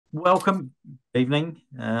Welcome. Evening.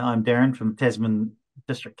 I'm Darren from Tasman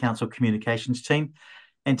District Council Communications team.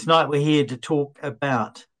 And tonight we're here to talk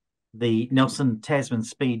about the Nelson Tasman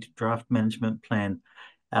Speed Draft Management Plan.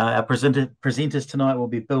 Our presenters tonight will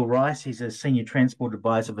be Bill Rice. He's a Senior Transport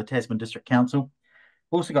Advisor for Tasman District Council.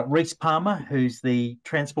 We've also got Reece Palmer, who's the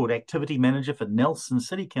Transport Activity Manager for Nelson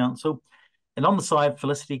City Council. And on the side,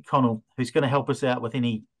 Felicity Connell, who's going to help us out with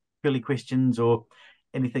any purely questions or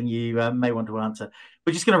anything you may want to answer.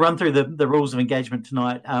 We're just going to run through the rules of engagement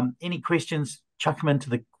tonight. Any questions, chuck them into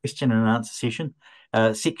the question and answer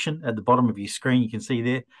section at the bottom of your screen. You can see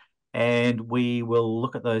there, and we will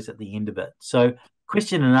look at those at the end of it. So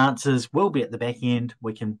question and answers will be at the back end.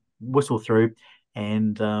 We can whistle through,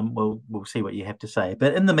 and we'll see what you have to say.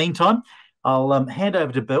 But in the meantime, I'll hand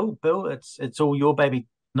over to Bill. Bill, it's all your baby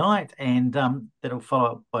tonight, and that'll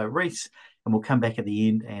follow up by Reece, and we'll come back at the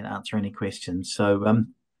end and answer any questions. So,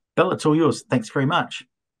 Bill, it's all yours. Thanks very much.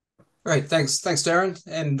 Great, thanks, Darren,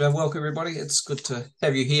 and welcome everybody. It's good to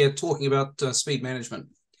have you here talking about speed management.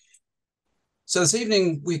 So this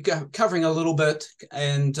evening we're covering a little bit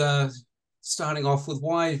and starting off with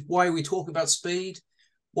why we talk about speed.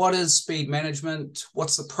 What is speed management?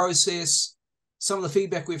 What's the process? Some of the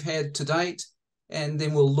feedback we've had to date, and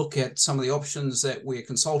then we'll look at some of the options that we're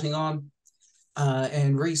consulting on.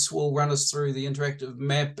 And Reece will run us through the interactive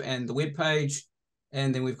map and the web page,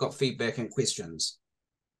 and then we've got feedback and questions.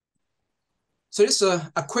 So just a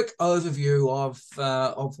quick overview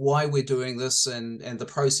of why we're doing this and the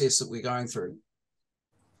process that we're going through.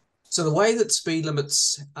 So the way that speed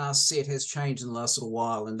limits are set has changed in the last little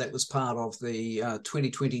while, and that was part of the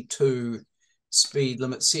 2022 speed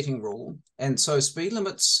limit setting rule. And so speed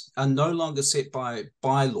limits are no longer set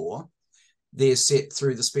by law. They're set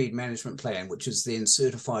through the speed management plan, which is then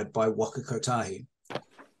certified by Waka Kotahi.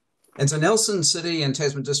 And so Nelson City and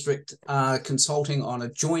Tasman District are consulting on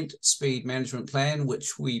a joint speed management plan,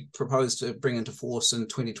 which we propose to bring into force in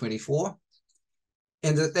 2024.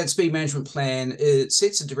 And that speed management plan, it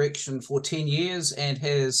sets a direction for 10 years and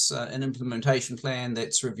has an implementation plan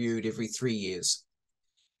that's reviewed every 3 years.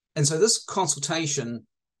 And so this consultation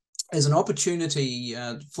is an opportunity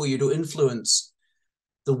for you to influence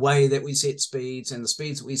the way that we set speeds and the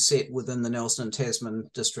speeds that we set within the Nelson and Tasman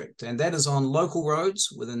district. And that is on local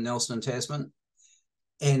roads within Nelson and Tasman,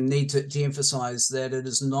 and need to emphasize that it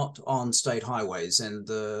is not on state highways. And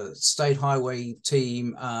the state highway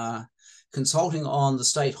team are consulting on the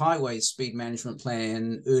state highway speed management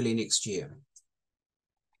plan early next year.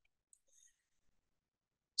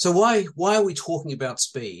 So why are we talking about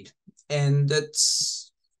speed? And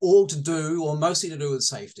it's all to do, or mostly to do, with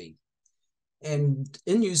safety. And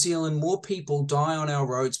in New Zealand, more people die on our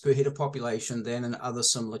roads per head of population than in other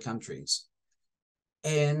similar countries.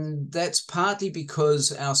 And that's partly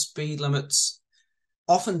because our speed limits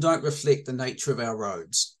often don't reflect the nature of our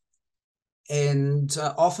roads. And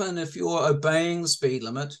often, if you're obeying the speed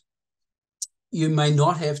limit, you may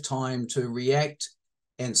not have time to react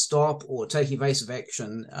and stop or take evasive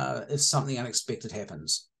action if something unexpected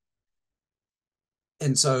happens.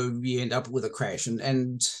 And so you end up with a crash.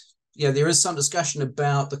 And yeah, there is some discussion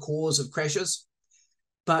about the cause of crashes,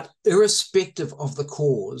 but irrespective of the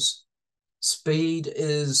cause, speed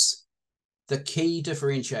is the key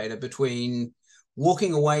differentiator between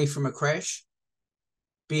walking away from a crash,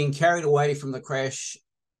 being carried away from the crash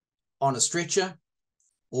on a stretcher,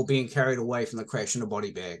 or being carried away from the crash in a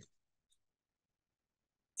body bag.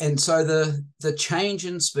 And so the change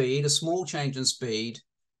in speed, a small change in speed,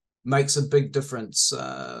 makes a big difference,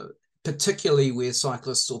 particularly where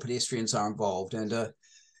cyclists or pedestrians are involved. And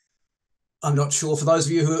I'm not sure, for those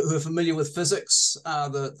of you who are familiar with physics,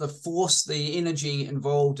 the force, the energy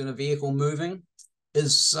involved in a vehicle moving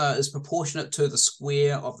is proportionate to the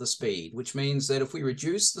square of the speed, which means that if we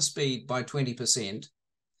reduce the speed by 20%,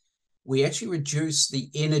 we actually reduce the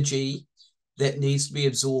energy that needs to be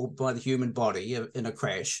absorbed by the human body in a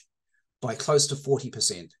crash by close to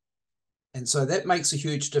 40%. And so that makes a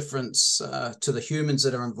huge difference to the humans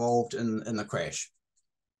that are involved in the crash.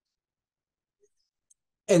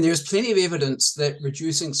 And there's plenty of evidence that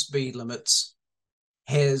reducing speed limits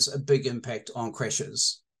has a big impact on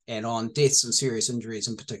crashes and on deaths and serious injuries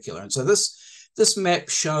in particular. And so this map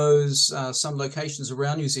shows some locations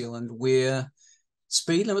around New Zealand where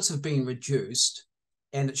speed limits have been reduced,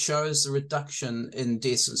 and it shows the reduction in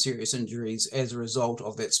deaths and serious injuries as a result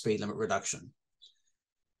of that speed limit reduction.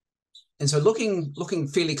 And so looking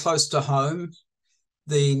fairly close to home,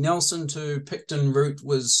 the Nelson to Picton route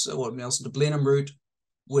Nelson to Blenheim route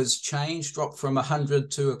was changed, dropped from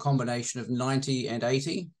 100 to a combination of 90 and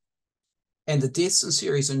 80. And the deaths and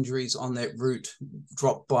serious injuries on that route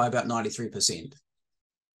dropped by about 93%.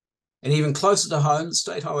 And even closer to home,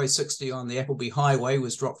 State Highway 60 on the Appleby Highway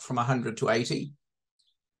was dropped from 100 to 80,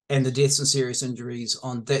 and the deaths and serious injuries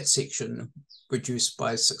on that section reduced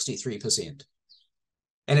by 63%.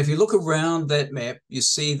 And if you look around that map, you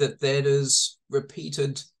see that that is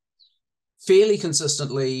repeated fairly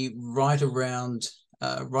consistently right around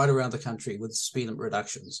the country with speed limit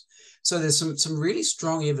reductions. So there's some really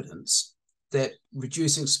strong evidence that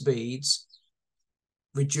reducing speeds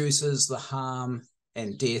reduces the harm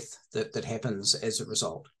and death that happens as a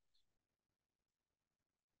result.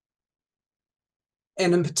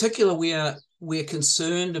 And in particular, we're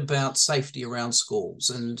concerned about safety around schools.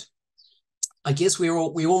 And I guess we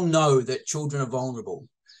all know that children are vulnerable.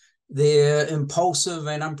 They're impulsive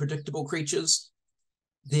and unpredictable creatures.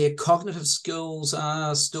 Their cognitive skills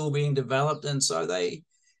are still being developed, and so they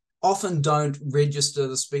often don't register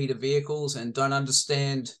the speed of vehicles and don't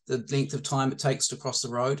understand the length of time it takes to cross the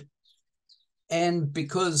road. And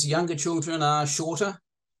because younger children are shorter,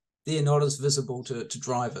 they're not as visible to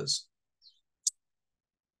drivers.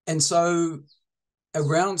 And so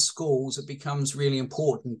around schools, it becomes really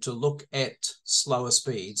important to look at slower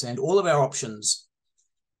speeds, and all of our options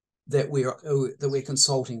that we're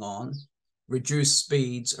consulting on reduce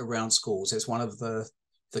speeds around schools as one of the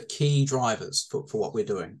key drivers for what we're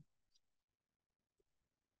doing.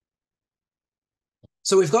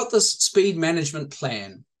 So we've got this speed management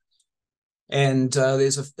plan, and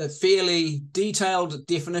there's a fairly detailed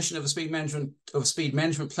definition of a speed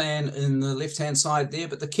management plan in the left-hand side there.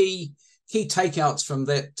 But the key takeouts from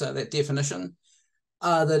that definition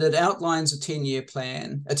are that it outlines a 10-year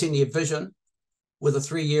plan, a 10-year vision, with a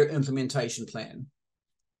 3-year implementation plan.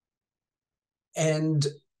 And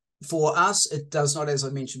for us, it does not, as I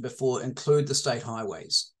mentioned before, include the state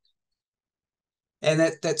highways. And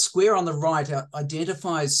that square on the right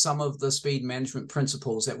identifies some of the speed management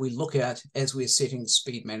principles that we look at as we're setting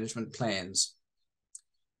speed management plans.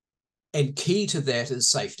 And key to that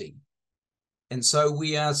is safety. And so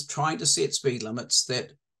we are trying to set speed limits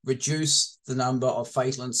that reduce the number of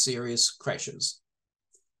fatal and serious crashes.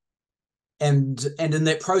 And in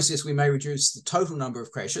that process, we may reduce the total number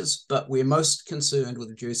of crashes, but we're most concerned with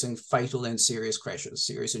reducing fatal and serious crashes,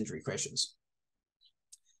 serious injury crashes.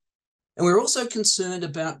 And we're also concerned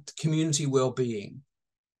about community well-being.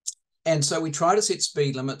 And so we try to set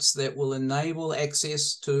speed limits that will enable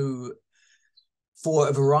access for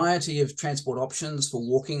a variety of transport options for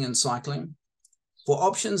walking and cycling, for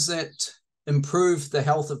options that improve the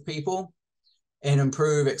health of people and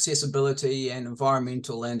improve accessibility and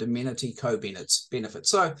environmental and amenity co-benefits.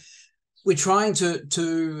 So we're trying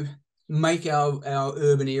to make our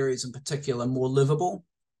urban areas in particular more livable,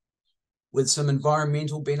 with some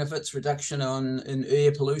environmental benefits, reduction in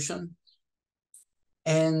air pollution,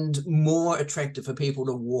 and more attractive for people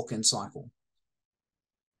to walk and cycle.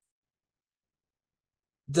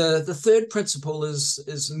 The third principle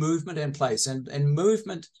is movement and place, and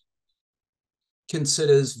movement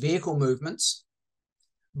considers vehicle movements,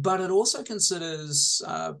 but it also considers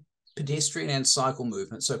pedestrian and cycle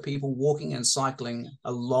movement, so people walking and cycling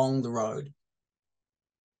along the road.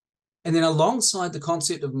 And then alongside the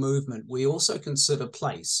concept of movement, we also consider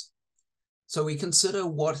place. So we consider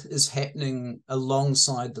what is happening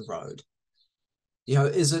alongside the road. You know,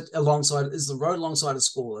 is the road alongside a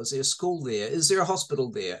school? Is there a school there? Is there a hospital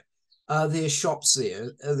there? Are there shops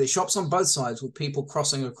there? Are there shops on both sides with people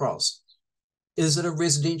crossing across? Is it a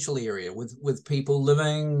residential area with people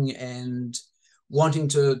living and wanting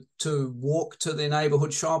to walk to their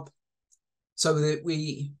neighborhood shop? So that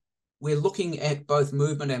we're looking at both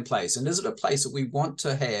movement and place. And is it a place that we want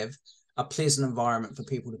to have a pleasant environment for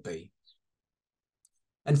people to be?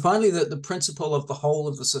 And finally, the principle of the whole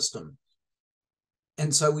of the system.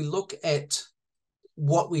 And so we look at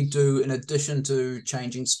what we do in addition to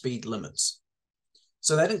changing speed limits.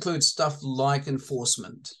 So that includes stuff like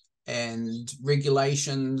enforcement and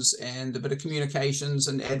regulations and a bit of communications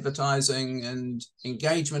and advertising and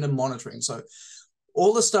engagement and monitoring. So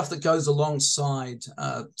all the stuff that goes alongside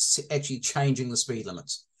actually changing the speed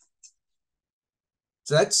limits.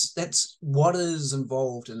 So that's what is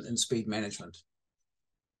involved in speed management.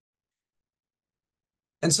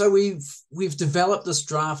 And so we've developed this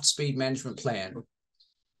draft speed management plan.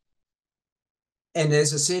 And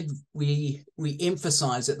as I said, we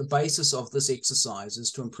emphasize that the basis of this exercise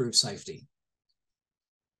is to improve safety.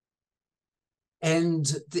 And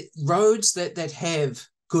the roads that have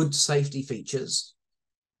good safety features,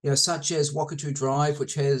 such as Wakatu Drive,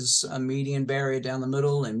 which has a median barrier down the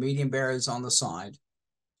middle and median barriers on the side,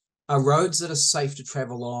 are roads that are safe to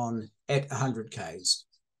travel on at 100 k's.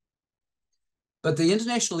 But the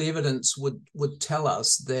international evidence would tell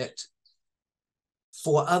us that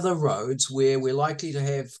for other roads where we're likely to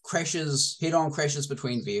have crashes, head-on crashes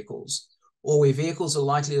between vehicles, or where vehicles are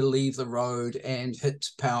likely to leave the road and hit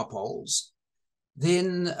power poles,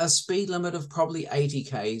 then a speed limit of probably 80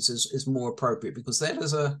 k's is more appropriate, because that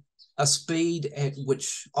is a speed at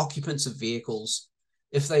which occupants of vehicles,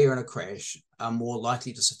 if they are in a crash, are more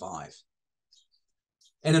likely to survive.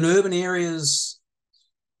 And in urban areas,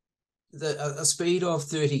 a speed of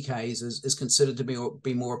 30 k's is considered to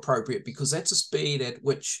be more appropriate, because that's a speed at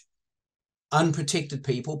which unprotected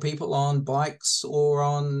people on bikes or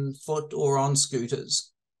on foot or on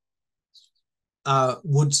scooters,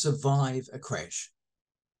 would survive a crash.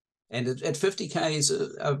 And at 50 k's,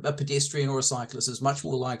 a pedestrian or a cyclist is much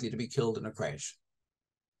more likely to be killed in a crash.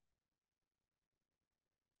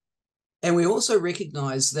 And we also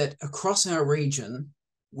recognize that across our region,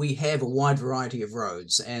 we have a wide variety of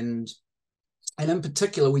roads. And in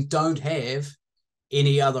particular, we don't have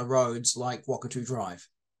any other roads like Wakatu Drive.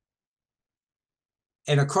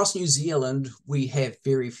 And across New Zealand, we have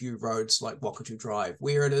very few roads like Wakatu Drive,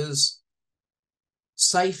 where it is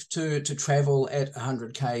safe to travel at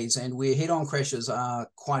 100 k's and where head-on crashes are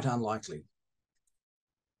quite unlikely.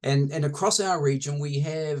 And across our region, we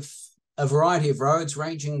have a variety of roads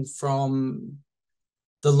ranging from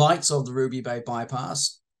the likes of the Ruby Bay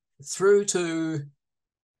Bypass through to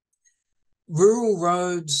rural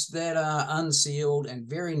roads that are unsealed and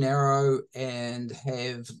very narrow and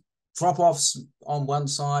have drop-offs on one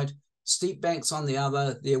side, steep banks on the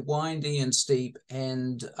other. They're windy and steep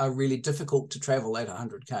and are really difficult to travel at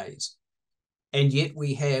 100 k's. And yet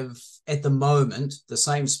we have, at the moment, the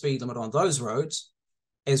same speed limit on those roads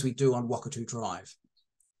as we do on Wakatu Drive.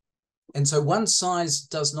 And so one size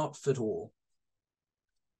does not fit all.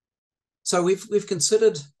 So we've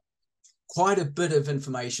considered quite a bit of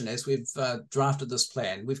information as we've drafted this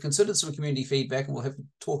plan. We've considered some community feedback, and we'll have to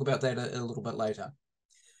talk about that a little bit later.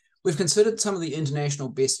 We've considered some of the international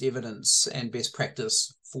best evidence and best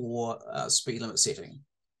practice for speed limit setting.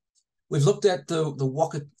 We've looked at the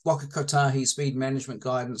Waka Kotahi speed management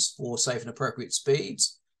guidance for safe and appropriate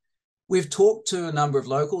speeds. We've talked to a number of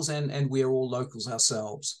locals, and we're all locals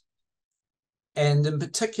ourselves. And in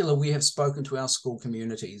particular, we have spoken to our school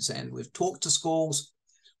communities, and we've talked to schools.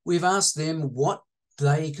 We've asked them what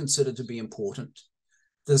they consider to be important,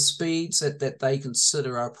 the speeds that they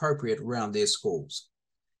consider are appropriate around their schools.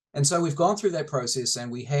 And so we've gone through that process, and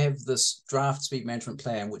we have this draft speed management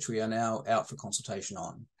plan, which we are now out for consultation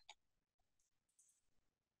on.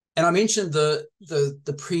 And I mentioned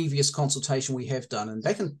the previous consultation we have done, and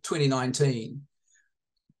back in 2019,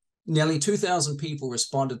 nearly 2,000 people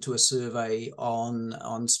responded to a survey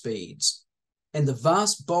on speeds. And the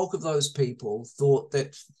vast bulk of those people thought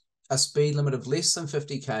that a speed limit of less than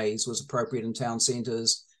 50 k's was appropriate in town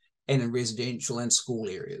centres and in residential and school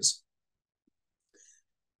areas.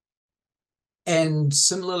 And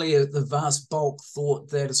similarly, the vast bulk thought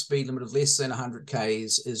that a speed limit of less than 100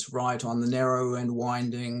 k's is right on the narrow and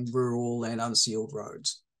winding rural and unsealed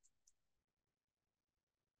roads.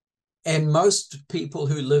 And most people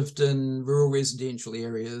who lived in rural residential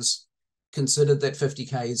areas considered that 50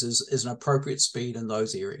 k's is an appropriate speed in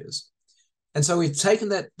those areas. And so we've taken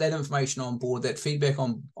that information on board, that feedback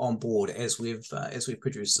on board as we've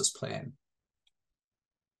produced this plan.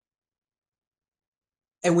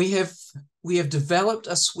 And we have developed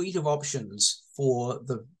a suite of options for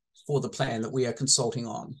the plan that we are consulting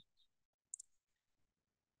on.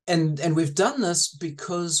 And we've done this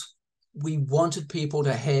because we wanted people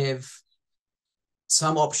to have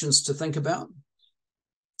some options to think about.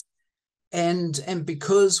 And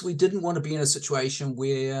because we didn't want to be in a situation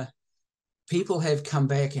where people have come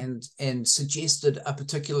back and suggested a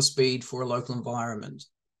particular speed for a local environment,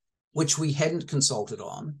 which we hadn't consulted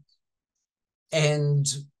on. And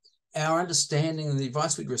our understanding and the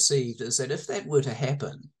advice we'd received is that if that were to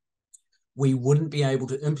happen, we wouldn't be able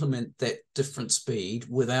to implement that different speed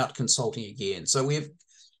without consulting again. So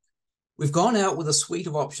we've gone out with a suite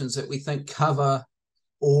of options that we think cover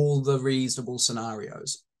all the reasonable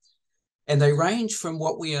scenarios. And they range from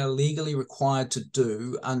what we are legally required to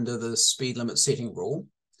do under the speed limit setting rule,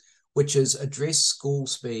 which is address school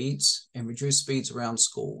speeds and reduce speeds around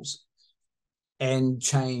schools, and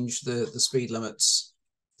change the speed limits,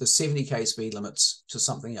 the 70 k speed limits, to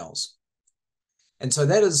something else. And so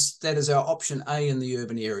that is our option A in the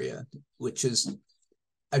urban area, which is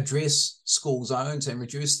address school zones and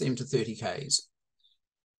reduce them to 30 k's.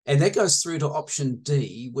 And that goes through to option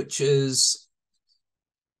D, which is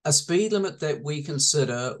a speed limit that we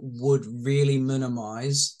consider would really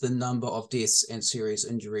minimize the number of deaths and serious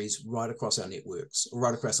injuries right across our networks,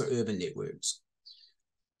 right across our urban networks.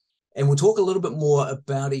 And we'll talk a little bit more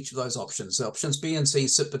about each of those options. So options B and C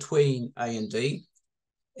sit between A and D,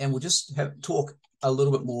 and we'll just talk a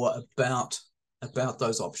little bit more about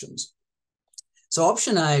those options. So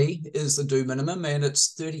option A is the do minimum, and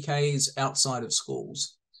it's 30 k's outside of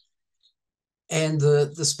schools. And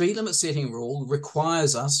the speed limit setting rule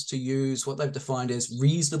requires us to use what they've defined as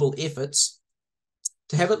reasonable efforts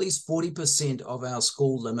to have at least 40% of our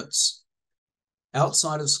school limits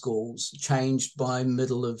outside of schools changed by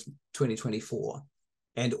middle of 2024,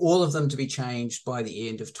 and all of them to be changed by the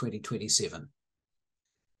end of 2027.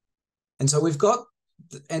 And so we've got,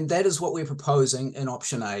 and that is what we're proposing in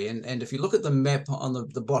option A. And if you look at the map on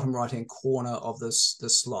the bottom right-hand corner of this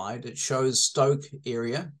slide, it shows Stoke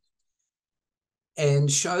area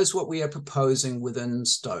and shows what we are proposing within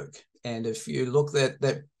Stoke. And if you look at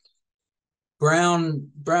that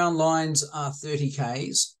brown lines are 30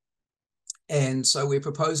 k's. And so we're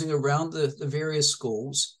proposing around the various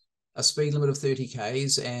schools a speed limit of 30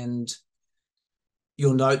 k's, and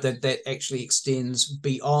you'll note that that actually extends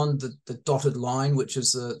beyond the dotted line, which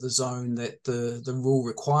is the zone that the rule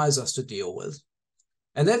requires us to deal with.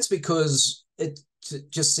 And that's because it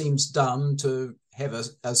just seems dumb to have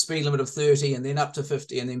a speed limit of 30 and then up to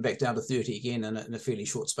 50 and then back down to 30 again in a fairly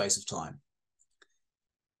short space of time.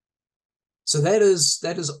 So that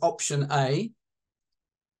is option A.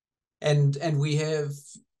 And we have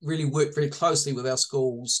really worked very closely with our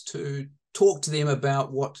schools to talk to them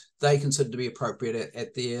about what they consider to be appropriate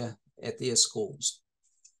at their schools.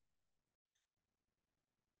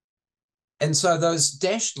 And so those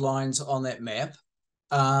dashed lines on that map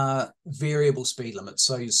are variable speed limits.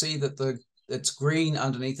 So you see that it's green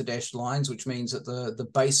underneath the dashed lines, which means that the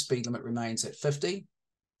base speed limit remains at 50.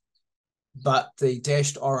 But the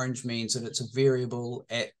dashed orange means that it's a variable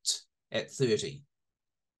at 30.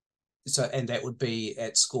 So, and that would be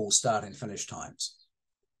at school start and finish times.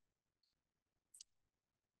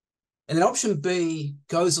 And then option B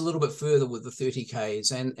goes a little bit further with the 30 k's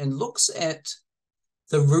and looks at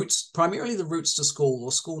the routes, primarily the routes to school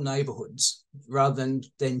or school neighborhoods, rather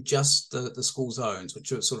than just the school zones,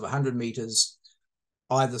 which are sort of 100 meters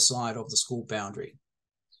either side of the school boundary.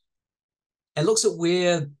 And looks at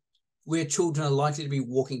where children are likely to be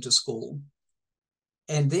walking to school.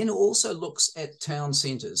 And then also looks at town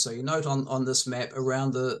centres. So you note on this map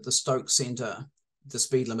around the Stoke centre, the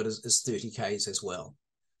speed limit is 30 k's as well.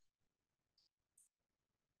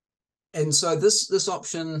 And so this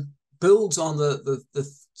option builds on the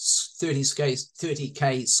 30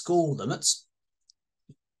 k school limits,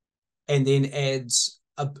 and then adds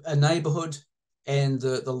a neighbourhood and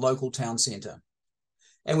the local town centre.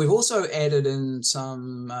 And we've also added in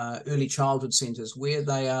some early childhood centres where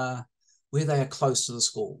they are close to the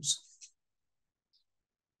schools.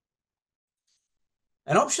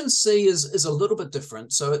 And option C is a little bit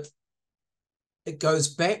different. So it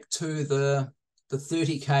goes back to the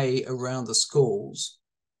 30 k around the schools,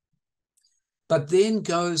 but then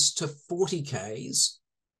goes to 40 k's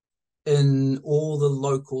in all the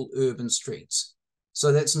local urban streets.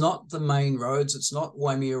 So that's not the main roads. It's not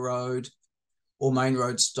Waimea Road or Main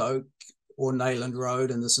Road Stoke or Neyland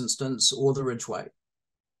Road in this instance, or the Ridgeway.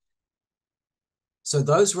 So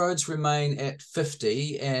those roads remain at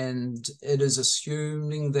 50, and it is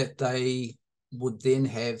assuming that they would then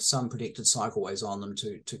have some protected cycleways on them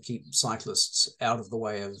to keep cyclists out of the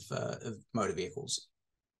way of motor vehicles.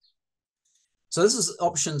 So this is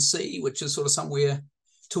option C, which is sort of somewhere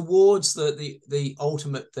towards the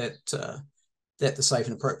ultimate that the safe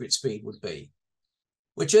and appropriate speed would be,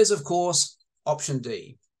 which is, of course, option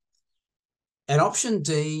D. And option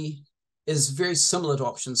D is very similar to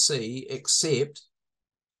option C, except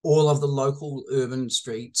all of the local urban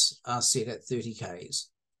streets are set at 30 k's.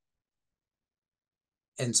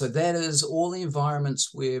 And so that is all the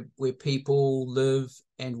environments where people live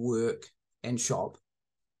and work and shop,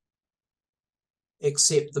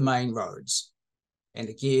 except the main roads. And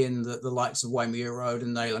again, the likes of Waimea Road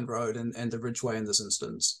and Neyland Road and the Ridgeway in this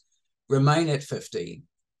instance remain at 50.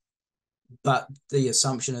 But the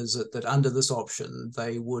assumption is that under this option,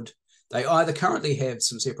 they either currently have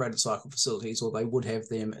some separated cycle facilities, or they would have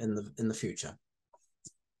them in the future.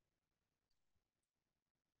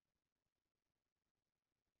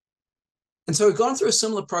 And so we've gone through a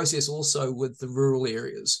similar process also with the rural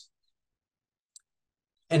areas.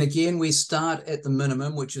 And again, we start at the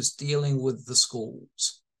minimum, which is dealing with the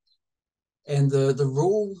schools. And the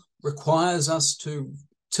rule requires us to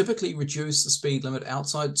typically reduce the speed limit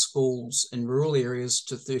outside schools in rural areas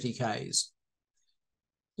to 30 k's.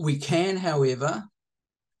 We can, however,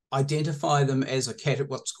 identify them as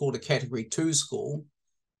what's called a Category 2 school,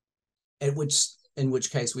 at which in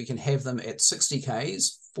which case we can have them at 60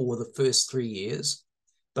 Ks for the first 3 years.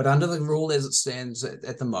 But under the rule as it stands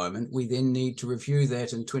at the moment, we then need to review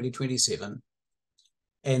that in 2027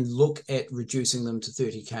 and look at reducing them to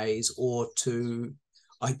 30 Ks or to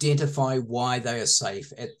identify why they are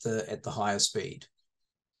safe at the higher speed.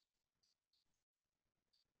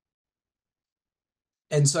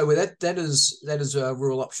 And so with that is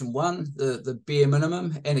rule option 1, the bare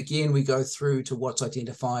minimum. And again, we go through to what's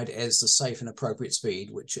identified as the safe and appropriate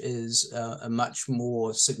speed, which is a much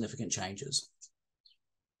more significant changes.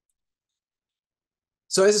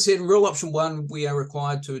 So as I said, in rule option 1, we are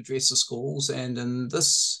required to address the schools. And in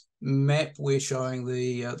this map, we're showing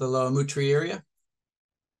the Lower Moutere area.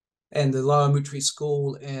 And the Lower Moutere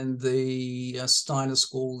School and the Steiner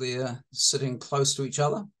School there sitting close to each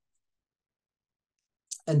other.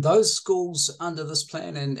 And those schools under this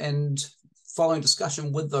plan and following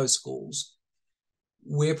discussion with those schools,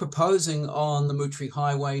 we're proposing on the Moutere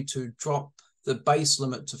Highway to drop the base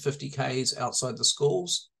limit to 50 Ks outside the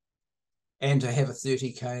schools and to have a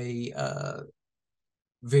 30 K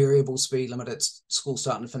variable speed limit at school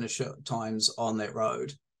start and finish times on that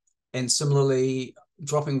road. And similarly,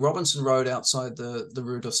 dropping Robinson Road outside the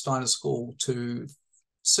route of Steiner School to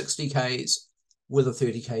 60 Ks with a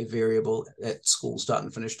 30 K variable at school start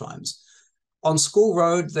and finish times. On School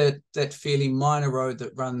Road, that fairly minor road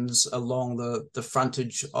that runs along the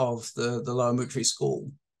frontage of the Lower Moutere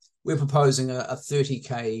School, we're proposing a 30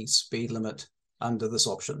 K speed limit under this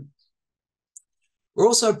option. We're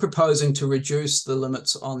also proposing to reduce the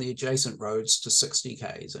limits on the adjacent roads to 60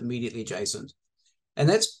 Ks, immediately adjacent. And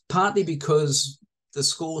that's partly because the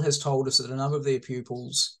school has told us that a number of their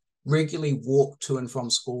pupils regularly walk to and from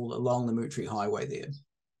school along the Moutere Highway there.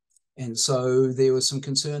 And so there were some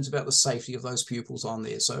concerns about the safety of those pupils on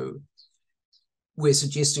there. So we're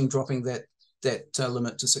suggesting dropping that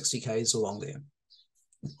limit to 60 Ks along there.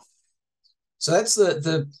 So that's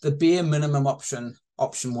the bare minimum option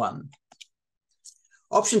 1.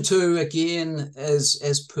 Option 2, again,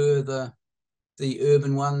 as per the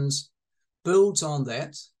urban ones, builds on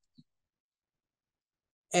that.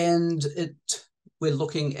 And we're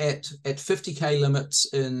looking at 50 K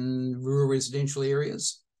limits in rural residential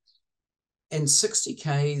areas and 60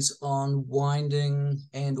 Ks on winding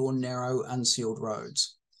and or narrow unsealed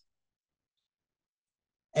roads.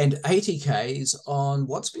 And 80 Ks on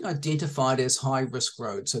what's been identified as high-risk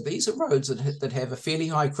roads. So these are roads that have a fairly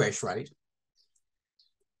high crash rate.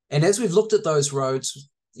 And as we've looked at those roads,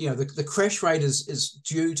 you know, the crash rate is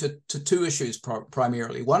due to 2 issues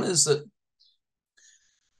primarily. One is that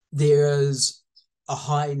there's a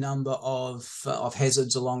high number of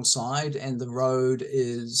hazards alongside, and the road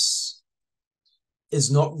is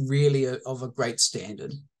not really of a great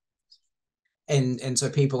standard. And so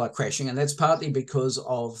people are crashing, and that's partly because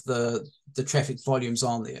of the traffic volumes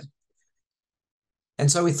on there. And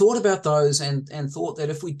so we thought about those and thought that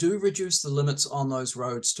if we do reduce the limits on those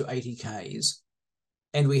roads to 80 Ks,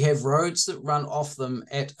 and we have roads that run off them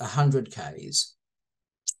at 100 Ks,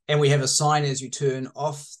 and we have a sign as you turn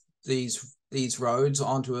off these roads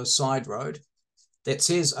onto a side road that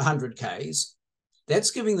says 100 Ks,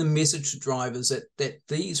 that's giving the message to drivers that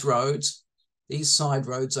these roads, these side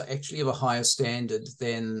roads, are actually of a higher standard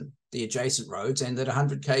than the adjacent roads, and that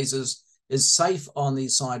 100 Ks is safe on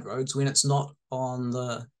these side roads when it's not on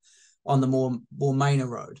the more mainer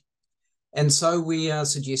road. And so we are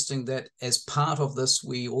suggesting that as part of this,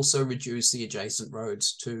 we also reduce the adjacent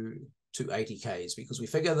roads to 80 Ks, because we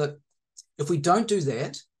figure that if we don't do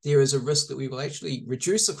that, there is a risk that we will actually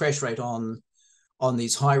reduce the crash rate on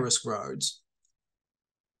these high-risk roads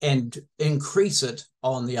and increase it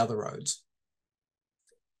on the other roads.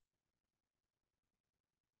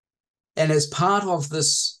 And as part of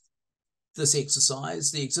this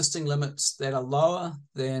exercise, the existing limits that are lower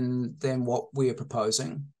than what we are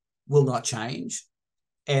proposing will not change,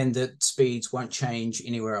 and that speeds won't change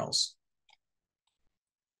anywhere else.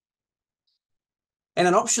 And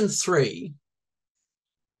in option 3,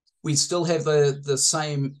 we still have the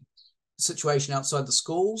same situation outside the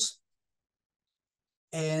schools,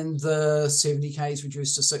 and the 70 Ks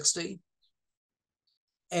reduced to 60.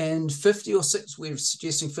 And 50 or 6, we're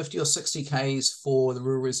suggesting 50 or 60 Ks for the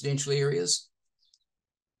rural residential areas.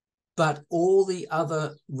 But all the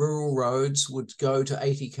other rural roads would go to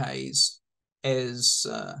 80 Ks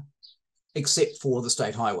except for the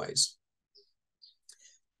state highways,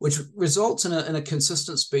 which results in a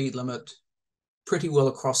consistent speed limit pretty well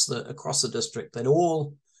across the district, that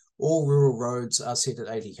all rural roads are set at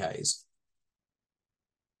 80 Ks.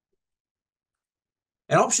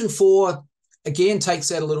 And option 4, again, takes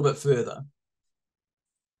that a little bit further.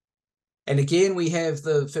 And again, we have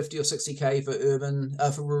the 50 or 60K for urban,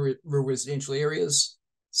 for rural residential areas.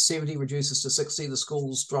 70 reduces to 60. The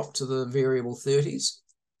schools drop to the variable 30s.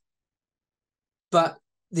 But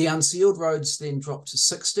the unsealed roads then drop to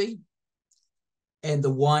 60. And the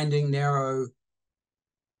winding, narrow,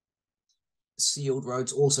 sealed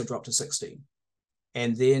roads also drop to 60.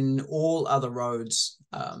 And then all other roads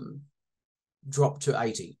drop to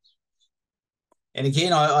 80. And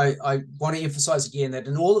again, I want to emphasize again that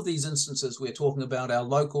in all of these instances, we're talking about our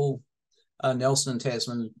local Nelson and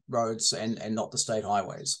Tasman roads and not the state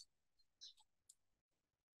highways.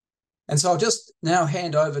 And so I'll just now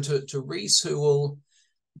hand over to Reese, who will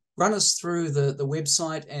run us through the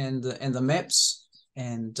website and the maps,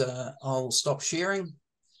 and I'll stop sharing,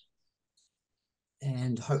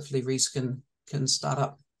 and hopefully Reese can start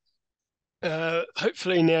up.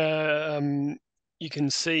 Hopefully now you can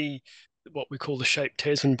see what we call the Shape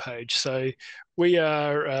Tasman page. So we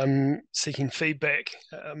are seeking feedback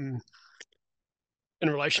in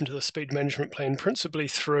relation to the speed management plan, principally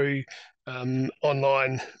through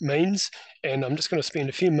online means. And I'm just going to spend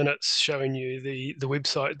a few minutes showing you the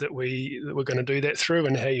website that we're going to do that through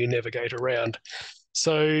and how you navigate around.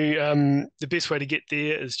 So the best way to get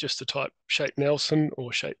there is just to type Shape Nelson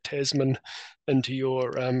or Shape Tasman into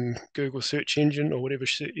your Google search engine or whatever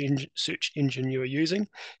search engine you are using,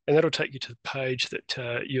 and that'll take you to the page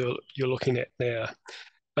that you're looking at now.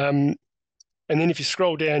 And then if you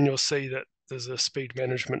scroll down, you'll see that there's a speed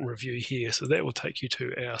management review here. So that will take you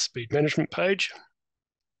to our speed management page,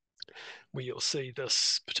 where you'll see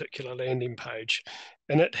this particular landing page.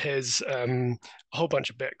 And it has a whole bunch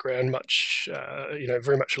of background, much,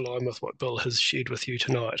 very much aligned with what Bill has shared with you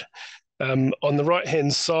tonight. On the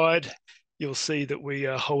right-hand side, you'll see that we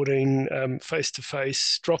are holding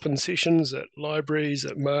face-to-face drop-in sessions at libraries,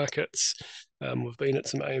 at markets. We've been at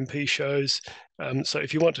some AMP shows. So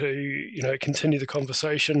if you want to, continue the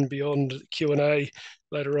conversation beyond Q&A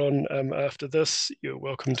later on after this, you're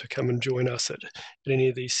welcome to come and join us at any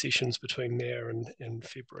of these sessions between now and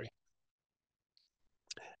February.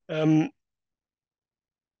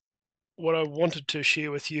 What I wanted to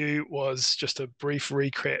share with you was just a brief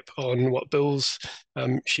recap on what Bill's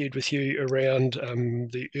shared with you around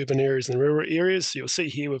the urban areas and rural areas. So you'll see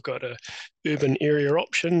here we've got a urban area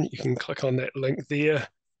option. You can click on that link there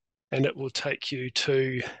and it will take you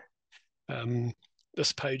to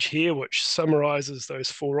this page here, which summarizes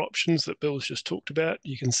those 4 options that Bill's just talked about.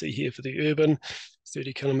 You can see here for the urban,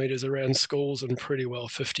 30 kilometres around schools and pretty well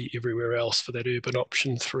 50 everywhere else for that urban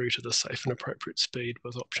option through to the safe and appropriate speed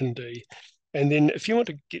with option D. And then if you want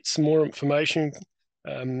to get some more information,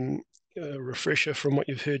 a refresher from what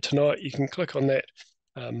you've heard tonight, you can click on that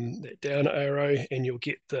down arrow and you'll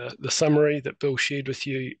get the summary that Bill shared with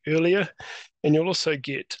you earlier. And you'll also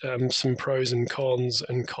get some pros and cons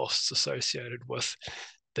and costs associated with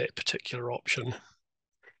that particular option.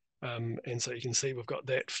 And so you can see we've got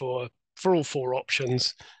that for all 4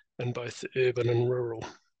 options in both urban and rural.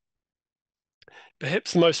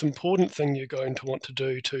 Perhaps the most important thing you're going to want to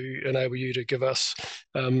do to enable you to give us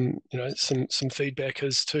some feedback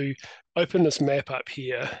is to open this map up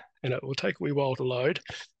here, and it will take a wee while to load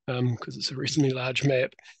because it's a reasonably large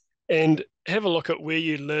map, and have a look at where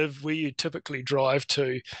you live, where you typically drive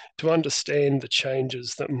to understand the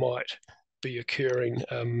changes that might be occurring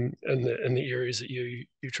in the areas that you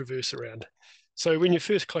traverse around. So when you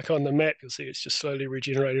first click on the map, you'll see it's just slowly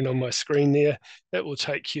regenerating on my screen there. That will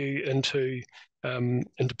take you into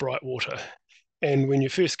Brightwater. And when you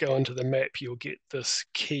first go onto the map, you'll get this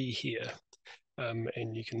key here.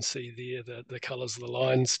 And you can see there the colours of the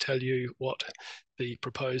lines tell you what the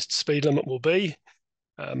proposed speed limit will be.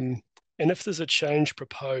 And if there's a change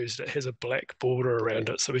proposed, it has a black border around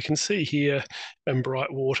it. So we can see here in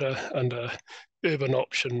Brightwater under urban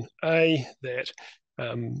option A that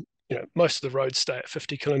most of the roads stay at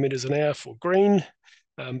 50 kilometres an hour for green,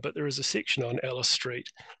 but there is a section on Alice Street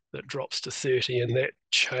that drops to 30, and that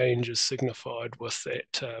change is signified with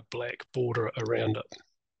that black border around it.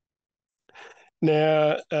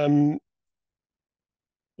 Now,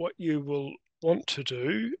 what you will want to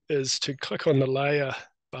do is to click on the layer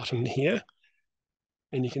button here,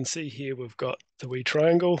 and you can see here we've got the wee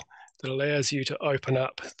triangle that allows you to open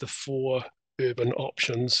up the 4 urban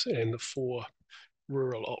options and the 4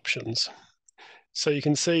 rural options. So you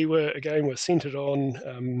can see we're centred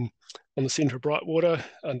on the centre of Brightwater.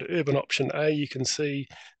 Under urban option A, you can see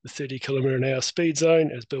the 30 kilometre an hour speed zone.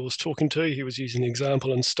 As Bill was talking to, he was using the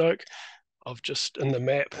example in Stoke of just in the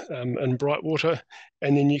map in Brightwater,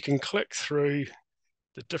 and then you can click through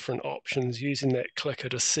the different options using that clicker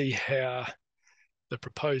to see how the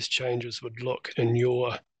proposed changes would look in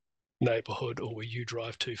your neighbourhood or where you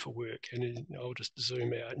drive to for work. And I'll just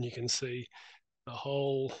zoom out and you can see the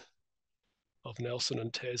whole of Nelson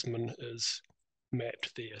and Tasman is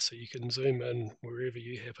mapped there. So you can zoom in wherever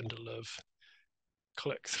you happen to live,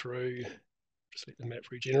 click through, just let the map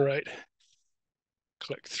regenerate,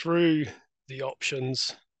 click through the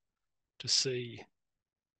options to see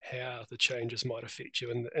how the changes might affect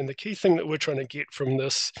you. And the key thing that we're trying to get from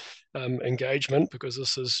this engagement, because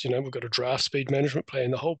this is, we've got a draft speed management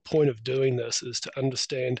plan, the whole point of doing this is to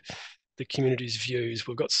understand the community's views.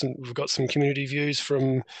 We've got some community views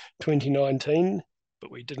from 2019,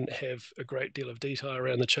 but we didn't have a great deal of detail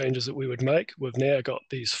around the changes that we would make. We've now got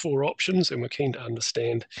these 4 options and we're keen to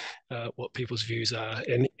understand what people's views are.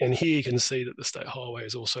 And here you can see that the State Highway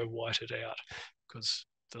is also whited out because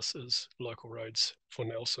this is local roads for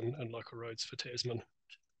Nelson and local roads for Tasman.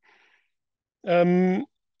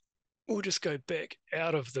 We'll just go back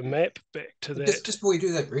out of the map, back to that. Just before you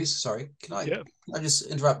do that, Reece, sorry, can I just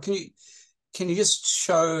interrupt? Can you just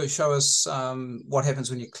show us what happens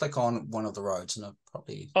when you click on one of the roads? And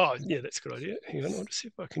Oh yeah, that's a good idea. Hang on, I'll just see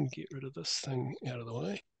if I can get rid of this thing out of the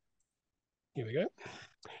way. Here we go.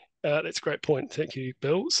 That's a great point. Thank you,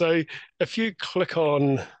 Bill. So if you click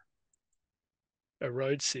on a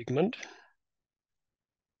road segment,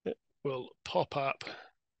 it will pop up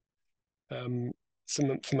some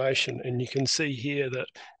information, and you can see here that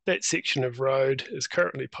that section of road is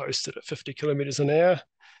currently posted at 50 kilometres an hour.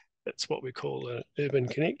 It's what we call an urban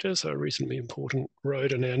connector, so a reasonably important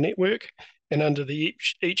road in our network. And under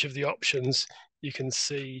each of the options, you can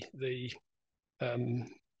see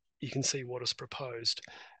what is proposed.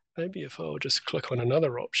 Maybe if I'll just click on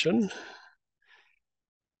another option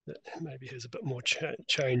that maybe has a bit more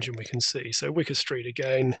change, and we can see. So Wicker Street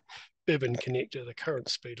again, urban connector, the current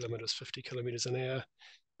speed limit is 50 kilometres an hour.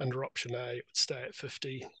 Under option A, it would stay at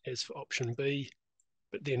 50, as for option B,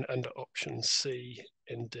 but then under option C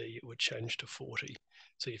and D, it would change to 40.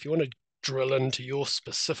 So if you want to drill into your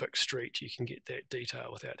specific street, you can get that detail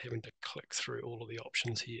without having to click through all of the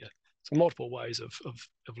options here. So multiple ways of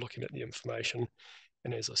looking at the information.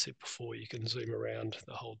 And as I said before, you can zoom around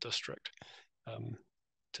the whole district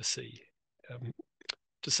to see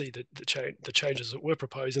the changes that we're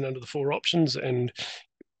proposing under the 4 options. And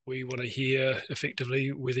we want to hear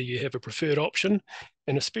effectively whether you have a preferred option,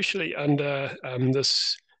 and especially under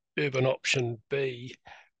this urban option B,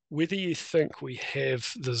 whether you think we have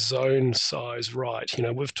the zone size right.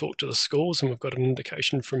 We've talked to the schools and we've got an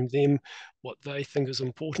indication from them what they think is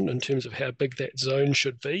important in terms of how big that zone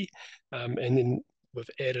should be. And then we've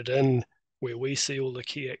added in where we see all the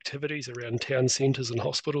key activities around town centres and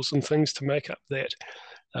hospitals and things to make up that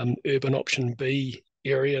urban option B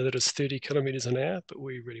area that is 30 kilometres an hour, but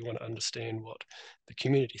we really want to understand what the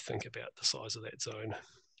community think about the size of that zone.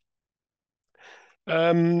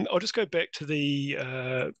 I'll just go back to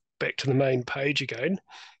the main page again.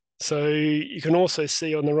 So you can also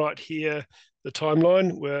see on the right here the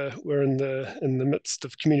timeline where we're in the midst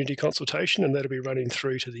of community consultation, and that'll be running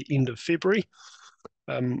through to the end of February.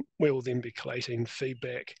 We will then be collating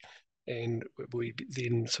feedback, and we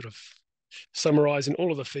then sort of summarising all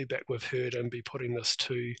of the feedback we've heard and be putting this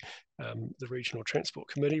to the Regional Transport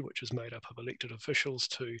Committee, which is made up of elected officials,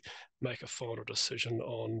 to make a final decision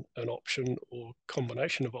on an option or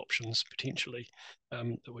combination of options potentially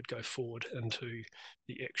that would go forward into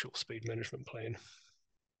the actual speed management plan.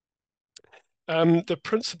 The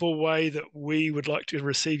principal way that we would like to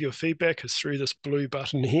receive your feedback is through this blue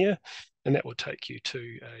button here, and that will take you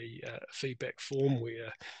to a feedback form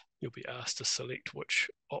where you'll be asked to select which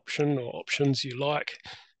option or options you like.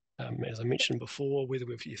 As I mentioned before, whether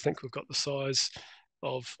you think we've got the size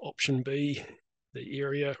of option B, the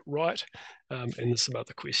area right, and there's some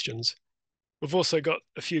other questions. We've also got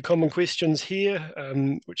a few common questions here,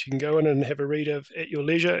 which you can go in and have a read of at your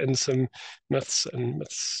leisure, and some myths and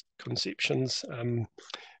misconceptions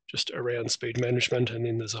just around speed management. And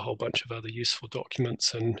then there's a whole bunch of other useful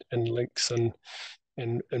documents and links and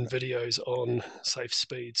videos on safe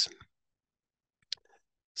speeds.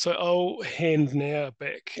 So I'll hand now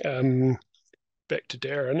back to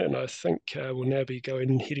Darren, and I think we'll now be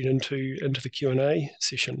heading into the Q&A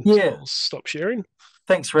session. Yeah. So I'll stop sharing.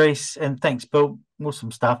 Thanks, Reece, and thanks, Bill.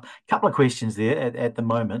 Awesome stuff. A couple of questions there at the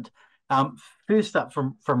moment. First up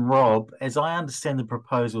from Rob, as I understand the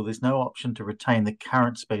proposal, there's no option to retain the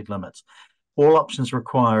current speed limits. All options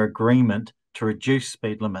require agreement to reduce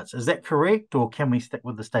speed limits. Is that correct, or can we stick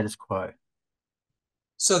with the status quo?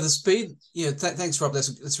 So the speed, thanks, Rob.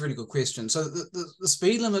 That's a really good question. So the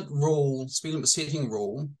speed limit setting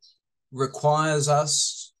rule requires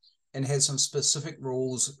us, and has some specific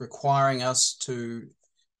rules requiring us to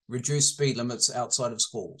reduce speed limits outside of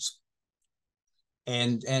schools.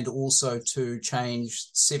 and also to change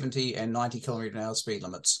 70 and 90 kilometre an hour speed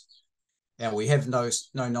limits. Now, we have no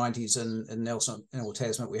 90s in Nelson or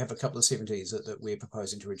Tasman. We have a couple of 70s that we're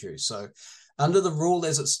proposing to reduce. So under the rule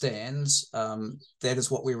as it stands, that is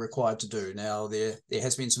what we're required to do. Now, there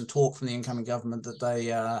has been some talk from the incoming government that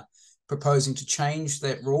they are proposing to change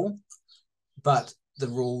that rule, but the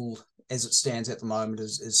rule as it stands at the moment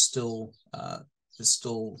is still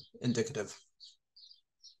indicative.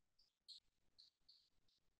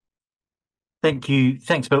 Thank you.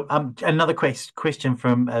 Thanks, Bill. Another question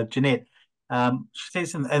from Jeanette. She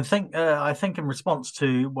says, I think in response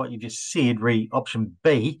to what you just said, option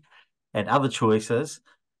B and other choices,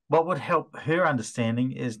 what would help her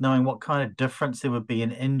understanding is knowing what kind of difference there would be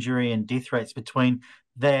in injury and death rates between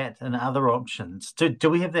that and other options. Do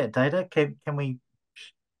we have that data? Can we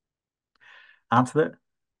answer that?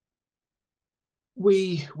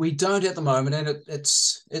 We don't at the moment, and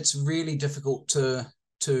it's really difficult to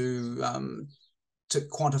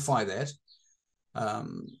quantify that.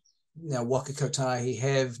 Now, Waka Kotahi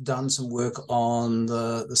have done some work on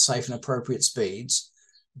the safe and appropriate speeds,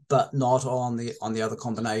 but not on the other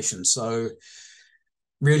combinations. So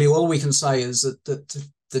really all we can say is that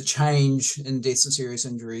the change in deaths and serious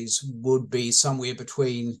injuries would be somewhere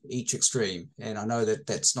between each extreme. And I know that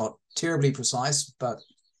that's not terribly precise, but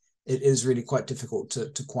it is really quite difficult to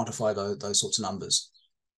quantify those sorts of numbers.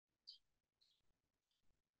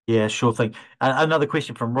 Yeah, sure thing. Another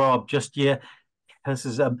question from Rob. This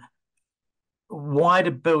is why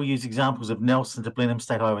did Bill use examples of Nelson to Blenheim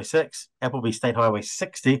State Highway 6, Appleby State Highway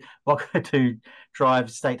 60, Waka to drive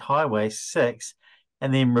State Highway 6,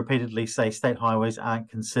 and then repeatedly say state highways aren't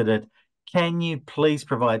considered? Can you please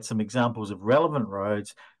provide some examples of relevant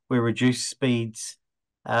roads where reduced speeds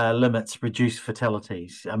limits reduce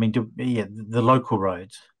fatalities? I mean, the local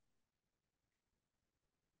roads.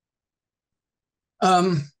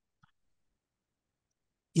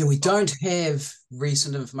 Yeah, we don't have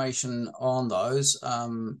recent information on those,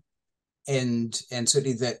 and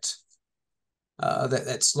certainly that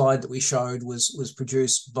slide that we showed was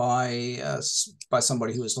produced by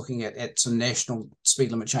somebody who was looking at some national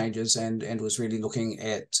speed limit changes and was really looking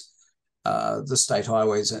at the state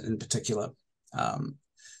highways in particular.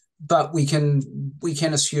 But we can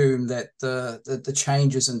assume that the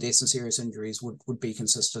changes in deaths and serious injuries would be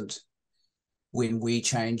consistent when we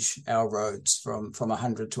change our roads from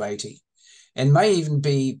 100 to 80, and may even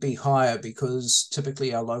be higher, because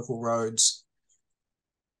typically our local roads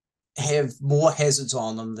have more hazards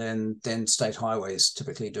on them than state highways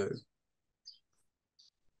typically do.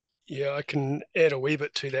 Yeah, I can add a wee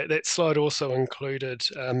bit to that. That slide also included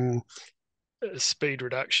speed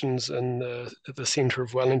reductions in the centre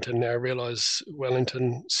of Wellington. Now, I realise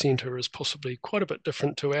Wellington centre is possibly quite a bit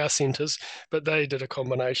different to our centres, but they did a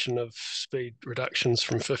combination of speed reductions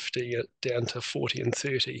from 50 down to 40 and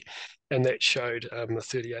 30, and that showed a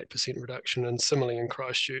 38% reduction. And similarly in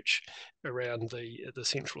Christchurch, around the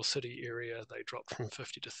central city area, they dropped from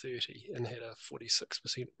 50 to 30 and had a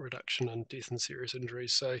 46% reduction in death and serious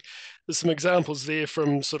injuries. So there's some examples there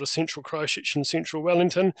from sort of central Christchurch and central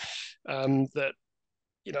Wellington that,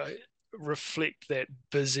 reflect that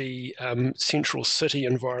busy central city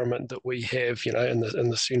environment that we have, in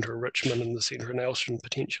the centre of Richmond and the centre of Nelson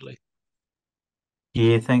potentially.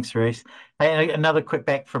 Yeah, thanks, Reece. Hey, another quick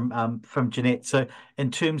back from Jeanette. So, in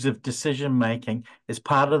terms of decision making, is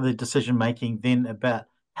part of the decision making then about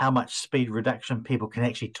how much speed reduction people can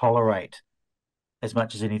actually tolerate, as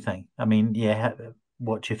much as anything? I mean,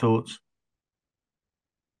 what's your thoughts?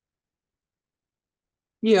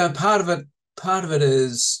 Yeah, part of it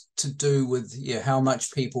is to do with how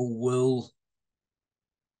much people will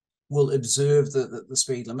observe the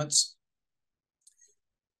speed limits,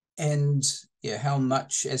 and how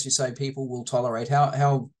much, as you say, people will tolerate,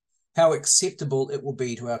 how acceptable it will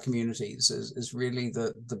be to our communities is really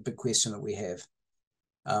the big question that we have.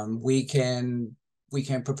 We can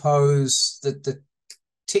propose the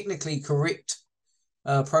technically correct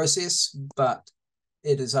process, but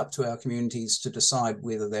it is up to our communities to decide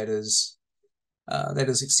whether that is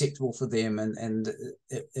acceptable for them, and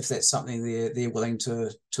if that's something they're willing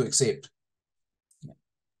to accept.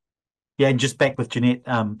 Yeah, and just back with Jeanette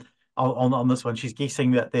on this one, she's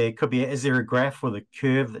guessing that there could be is there a graph with a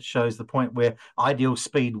curve that shows the point where ideal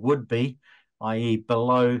speed would be, i.e.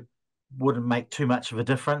 below wouldn't make too much of a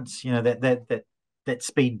difference, that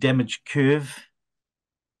speed damage curve?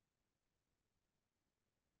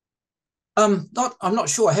 I'm not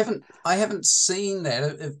sure. I haven't seen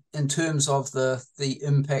that in terms of the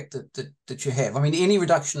impact that you have. I mean, any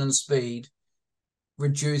reduction in speed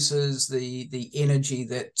reduces the energy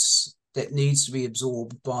that needs to be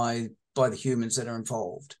absorbed by by the humans that are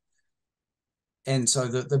involved. And so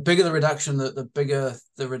the bigger the reduction, the bigger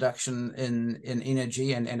the reduction in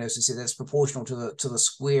energy, and as I said, that's proportional to the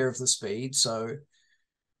square of the speed. So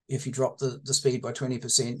if you drop the speed by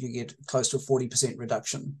 20%, you get close to a 40%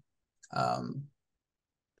 reduction.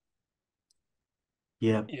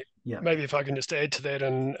 Yeah. Maybe if I can just add to that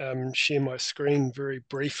and share my screen very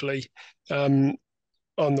briefly. On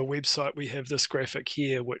the website, we have this graphic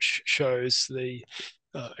here, which shows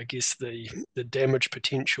I guess the damage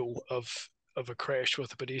potential of a crash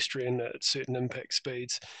with a pedestrian at certain impact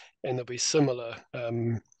speeds, and there'll be similar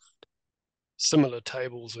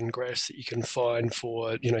tables and graphs that you can find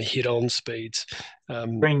for head-on speeds.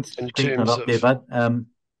 Screen's not up there, bud.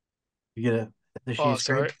 You get the share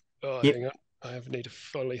screen. Sorry. Yep. Hang on. I need to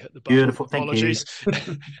finally hit the button. Beautiful, apologies.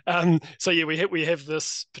 Thank you. So yeah, we have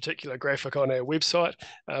this particular graphic on our website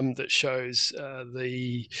that shows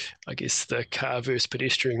the car versus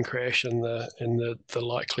pedestrian crash and the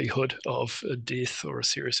likelihood of a death or a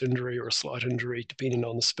serious injury or a slight injury depending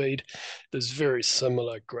on the speed. There's very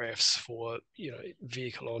similar graphs for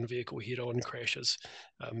vehicle on vehicle head on crashes.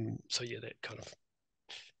 So yeah, that kind of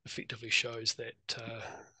effectively shows that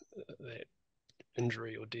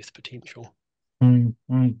injury or death potential.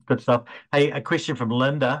 Good stuff. Hey, a question from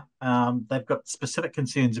Linda. They've got specific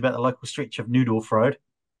concerns about the local stretch of Neudorf Road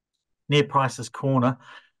near Price's Corner.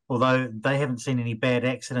 Although they haven't seen any bad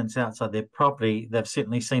accidents outside their property, they've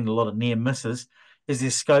certainly seen a lot of near misses. Is there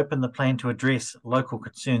scope in the plan to address local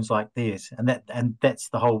concerns like theirs? And that's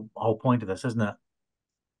the whole point of this, isn't it?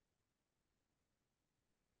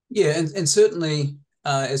 Yeah, and certainly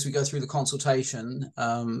as we go through the consultation,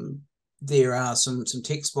 there are some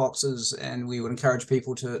text boxes, and we would encourage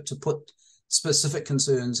people to put specific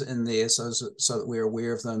concerns in there so that we're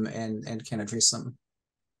aware of them and can address them.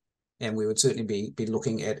 And we would certainly be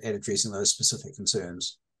looking at addressing those specific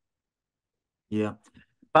concerns. Yeah.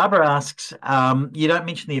 Barbara asks, you don't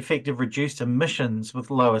mention the effect of reduced emissions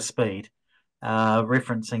with lower speed,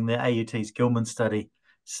 referencing the AUT's Gilman study.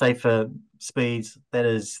 Safer speeds, that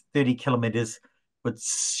is 30 kilometres, would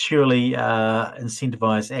surely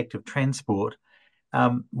incentivise active transport.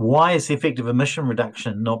 Why is the effect of emission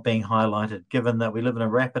reduction not being highlighted, given that we live in a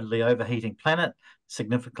rapidly overheating planet,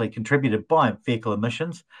 significantly contributed by vehicle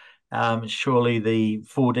emissions? Surely the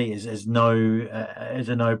 4D is a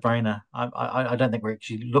no-brainer. I don't think we're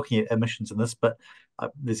actually looking at emissions in this, but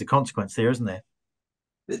there's a consequence there, isn't there?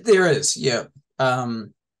 There is, yeah.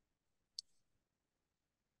 And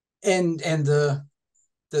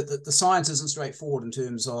the science isn't straightforward in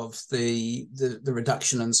terms of the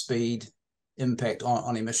reduction in speed impact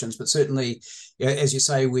on emissions, but certainly, as you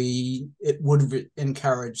say, it would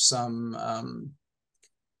encourage some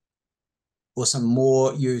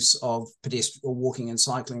more use of pedestrian or walking and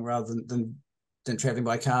cycling rather than traveling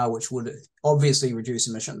by car, which would obviously reduce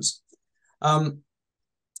emissions.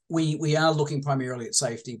 We are looking primarily at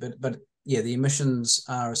safety, but yeah, the emissions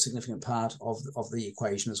are a significant part of the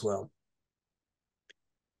equation as well.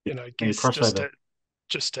 And I guess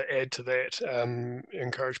just to add to that,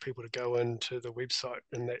 encourage people to go into the website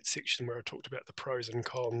in that section where I talked about the pros and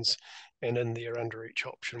cons, and in there under each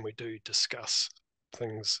option we do discuss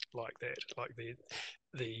things like that, like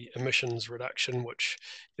the emissions reduction, which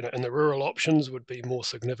in the rural options would be more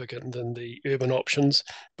significant than the urban options,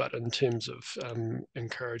 but in terms of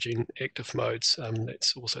encouraging active modes,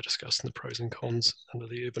 that's also discussed in the pros and cons under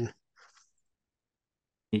the urban.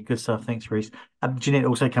 Yeah, good stuff. Thanks, Reece. Jeanette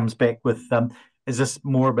also comes back with, is this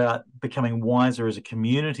more about becoming wiser as a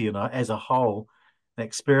community and as a whole, and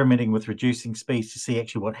experimenting with reducing speeds to see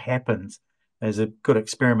actually what happens? As a good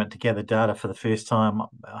experiment to gather data for the first time.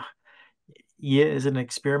 Yeah, is it an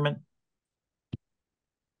experiment?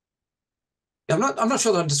 I'm not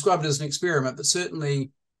sure that I'd describe it as an experiment, but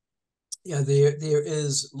certainly, there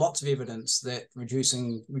is lots of evidence that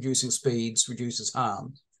reducing speeds reduces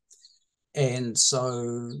harm. And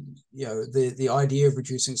so, the idea of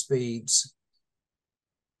reducing speeds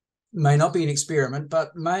may not be an experiment,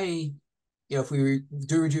 but may, if we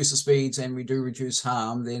do reduce the speeds and we do reduce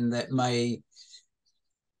harm, then that may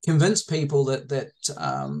convince people that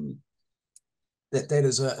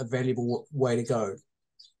is a valuable way to go.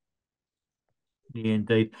 Yeah,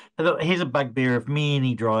 indeed. Look, here's a bugbear of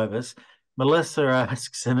many drivers. Melissa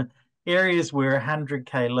asks, in areas where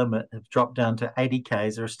 100k limit have dropped down to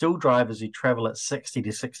 80k's, there are still drivers who travel at 60 to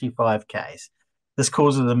 65k's. This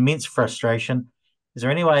causes immense frustration. Is there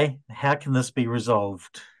any way? How can this be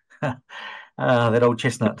resolved? That old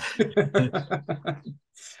chestnut.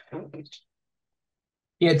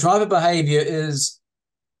 Yeah, driver behaviour is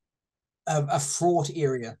a fraught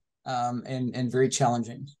area and very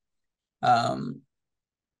challenging.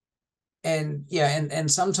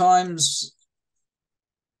 and sometimes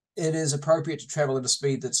it is appropriate to travel at a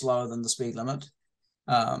speed that's lower than the speed limit.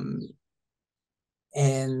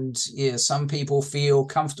 And yeah, some people feel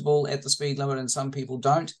comfortable at the speed limit and some people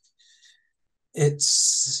don't.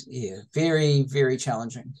 It's very, very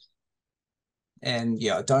challenging. And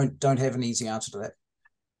yeah, I don't have an easy answer to that.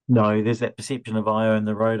 No, there's that perception of I own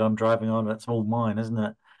the road I'm driving on. It's all mine, isn't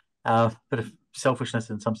it? Bit of selfishness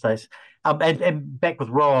in some states. And back with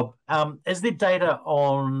Rob, is there data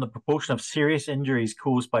on the proportion of serious injuries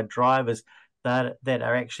caused by drivers that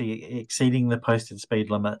are actually exceeding the posted speed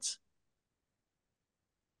limits?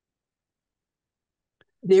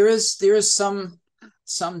 There is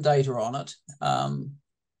some data on it,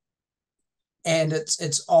 and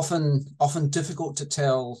it's often difficult to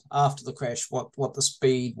tell after the crash what the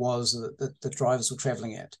speed was that the drivers were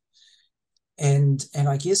traveling at. And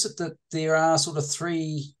I guess that there are sort of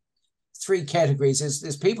three categories.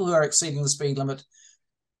 There's people who are exceeding the speed limit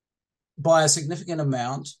by a significant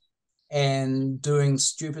amount and doing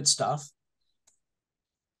stupid stuff,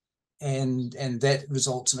 and that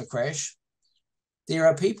results in a crash. There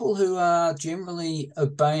are people who are generally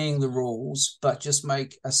obeying the rules but just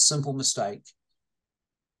make a simple mistake,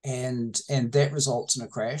 and that results in a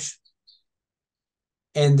crash.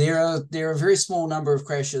 And there are a very small number of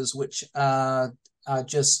crashes which are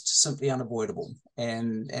just simply unavoidable.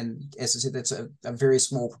 And as I said, that's a very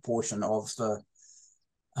small proportion of the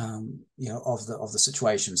of the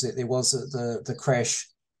situations. There was the crash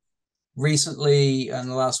recently in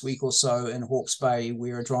the last week or so in Hawke's Bay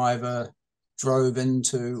where a driver drove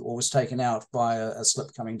into or was taken out by a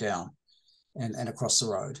slip coming down and across the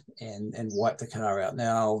road and wiped the car out.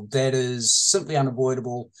 Now, that is simply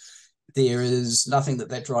unavoidable. There is nothing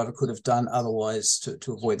that driver could have done otherwise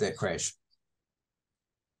to avoid that crash.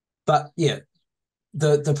 But yeah,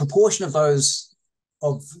 the proportion of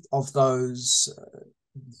those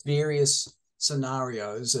various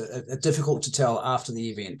scenarios are difficult to tell after the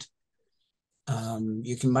event.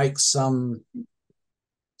 You can make some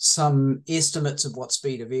estimates of what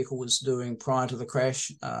speed a vehicle was doing prior to the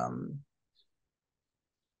crash,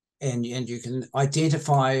 and you can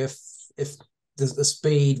identify if the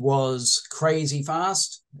speed was crazy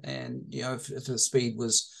fast, and if the speed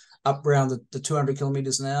was up around the 200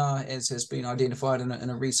 kilometers an hour, as has been identified in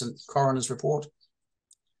a recent coroner's report.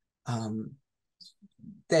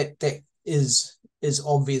 That is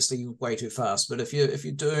obviously way too fast. But if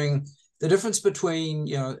you're doing the difference between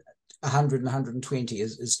 100 and 120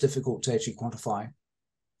 is difficult to actually quantify.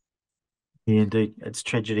 Yeah, indeed. It's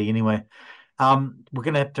tragedy anyway. We're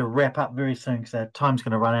going to have to wrap up very soon because our time's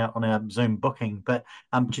going to run out on our Zoom booking. But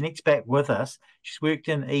Jeanette's back with us. She's worked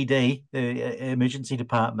in ED, the emergency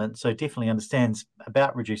department, so definitely understands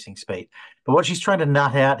about reducing speed. But what she's trying to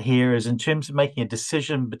nut out here is in terms of making a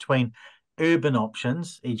decision between urban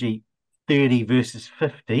options, e.g. 30 versus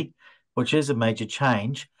 50, which is a major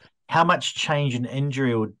change, how much change in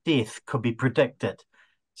injury or death could be predicted?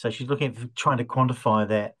 So she's looking at trying to quantify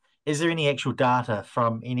that. Is there any actual data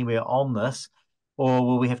from anywhere on this, or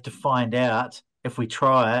will we have to find out if we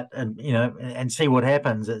try it and see what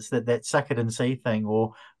happens? It's that suck it and see thing,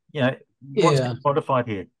 or what's quantified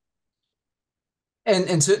here?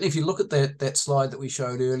 And certainly, if you look at that slide that we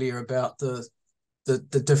showed earlier about the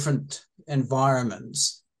different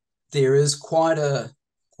environments, there is quite a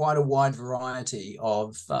wide variety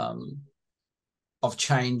of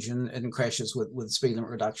change in crashes with speed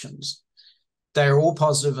limit reductions. They're all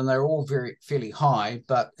positive and they're all fairly high,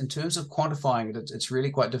 but in terms of quantifying it, it's really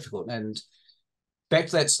quite difficult. And back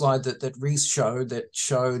to that slide that Reese showed, that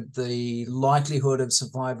showed the likelihood of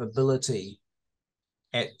survivability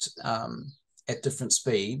at different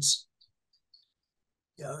speeds.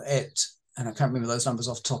 And I can't remember those numbers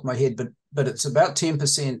off the top of my head, but it's about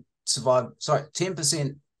 10%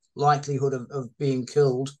 10% likelihood of being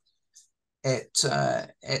killed at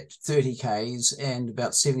 30 Ks and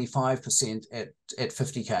about 75% at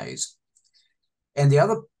 50 Ks. And the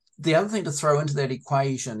other thing to throw into that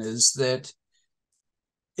equation is that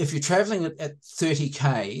if you're traveling at 30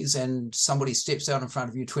 Ks and somebody steps out in front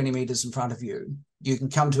of you, 20 meters in front of you, you can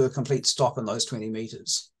come to a complete stop in those 20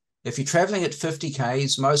 meters. If you're traveling at 50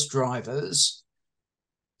 Ks, most drivers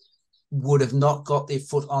would have not got their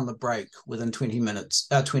foot on the brake within 20 meters.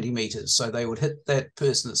 So they would hit that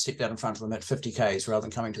person that stepped out in front of them at 50 Ks rather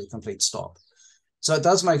than coming to a complete stop. So it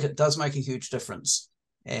does make a huge difference.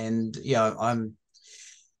 And I'm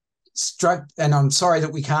struck, and I'm sorry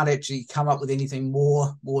that we can't actually come up with anything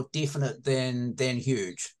more definite than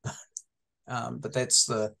huge. But that's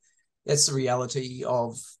the reality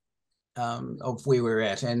of where we're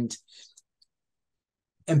at. And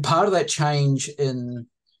part of that change in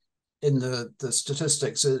in the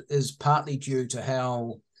statistics is partly due to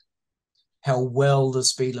how well the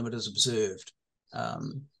speed limit is observed.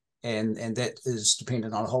 And that is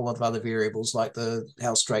dependent on a whole lot of other variables like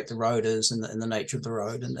how straight the road is and the nature of the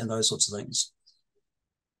road and those sorts of things.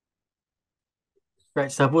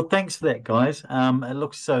 Great stuff. Well, thanks for that, guys. It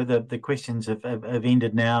looks so the questions have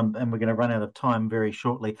ended now, and we're going to run out of time very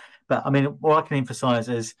shortly. But I mean, what I can emphasise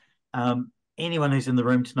is anyone who's in the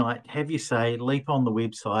room tonight, have your say, leap on the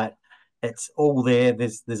website. It's all there.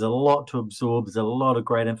 There's a lot to absorb. There's a lot of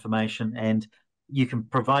great information, and you can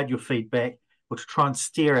provide your feedback, which try and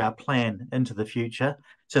steer our plan into the future.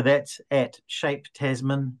 So that's at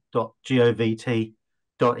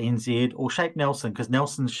shapetasman.govt.nz or Shape Nelson, because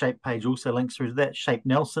Nelson's Shape page also links through to that,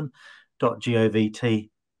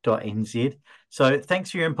 shapenelson.govt.nz. So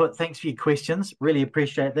thanks for your input. Thanks for your questions. Really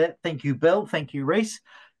appreciate that. Thank you, Bill. Thank you, Reese.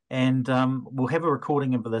 And we'll have a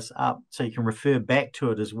recording of this up so you can refer back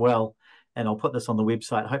to it as well. And I'll put this on the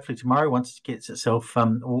website hopefully tomorrow once it gets itself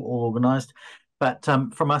all organised. But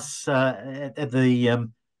from us at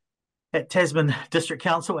Tasman District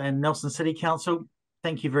Council and Nelson City Council,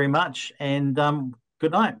 thank you very much, and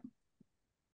good night.